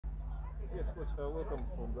Yes, Coach, welcome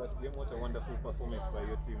from that game. What a wonderful performance by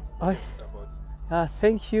your team. I, About it.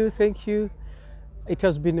 thank you, thank you. It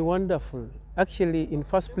has been wonderful. Actually, in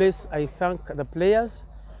first place, I thank the players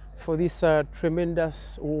for this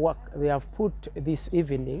tremendous work they have put this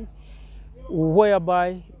evening,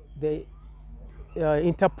 whereby they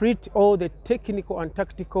interpret all the technical and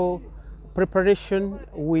tactical preparation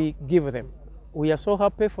we give them. We are so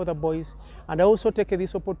happy for the boys, and I also take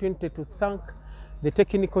this opportunity to thank the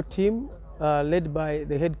technical team led by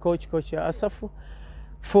the head coach, Coach Asaf,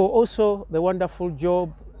 for also the wonderful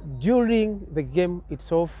job during the game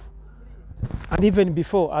itself and even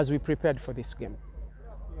before as we prepared for this game.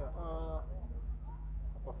 Yeah, a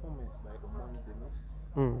performance by Omani Dennis.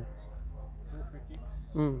 2 free kicks,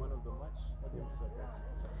 one of the match. What do you say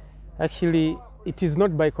about it? Actually, it is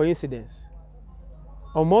not by coincidence.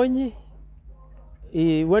 Omonyi,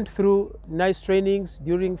 he went through nice trainings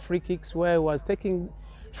during free kicks where he was taking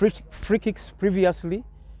free kicks previously,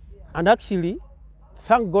 and actually,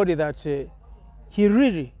 thank God that he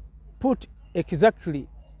really put exactly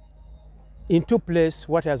into place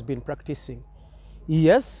what has been practicing.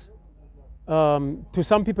 Yes, to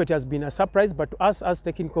some people it has been a surprise, but to us as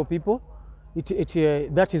technical people,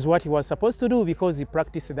 that is what he was supposed to do because he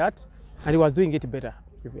practiced that and he was doing it better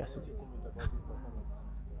previously.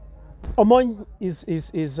 Omon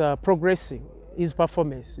is progressing his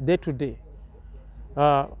performance day to day.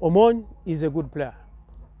 Omon is a good player.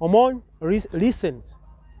 Omon listens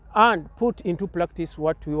and put into practice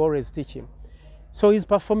what we always teach him. So his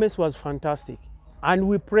performance was fantastic. And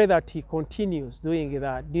we pray that he continues doing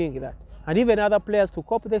that. And even other players to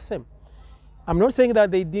cope the same. I'm not saying that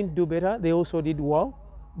they didn't do better, they also did well,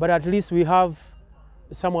 but at least we have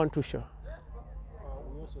someone to show.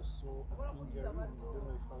 We also saw an injury. We don't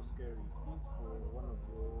know how scary it is for one of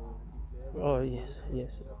your key players. Oh, yes,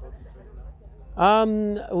 yes. About it right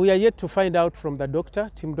now. We are yet to find out from the doctor,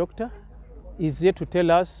 team doctor. He's yet to tell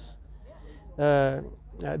us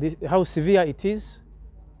how severe it is.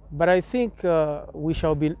 But I think we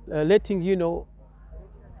shall be letting you know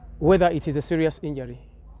whether it is a serious injury.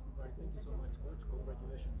 Thank you so much, Coach.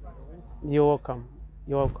 Congratulations on the win. You're welcome.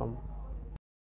 You're welcome.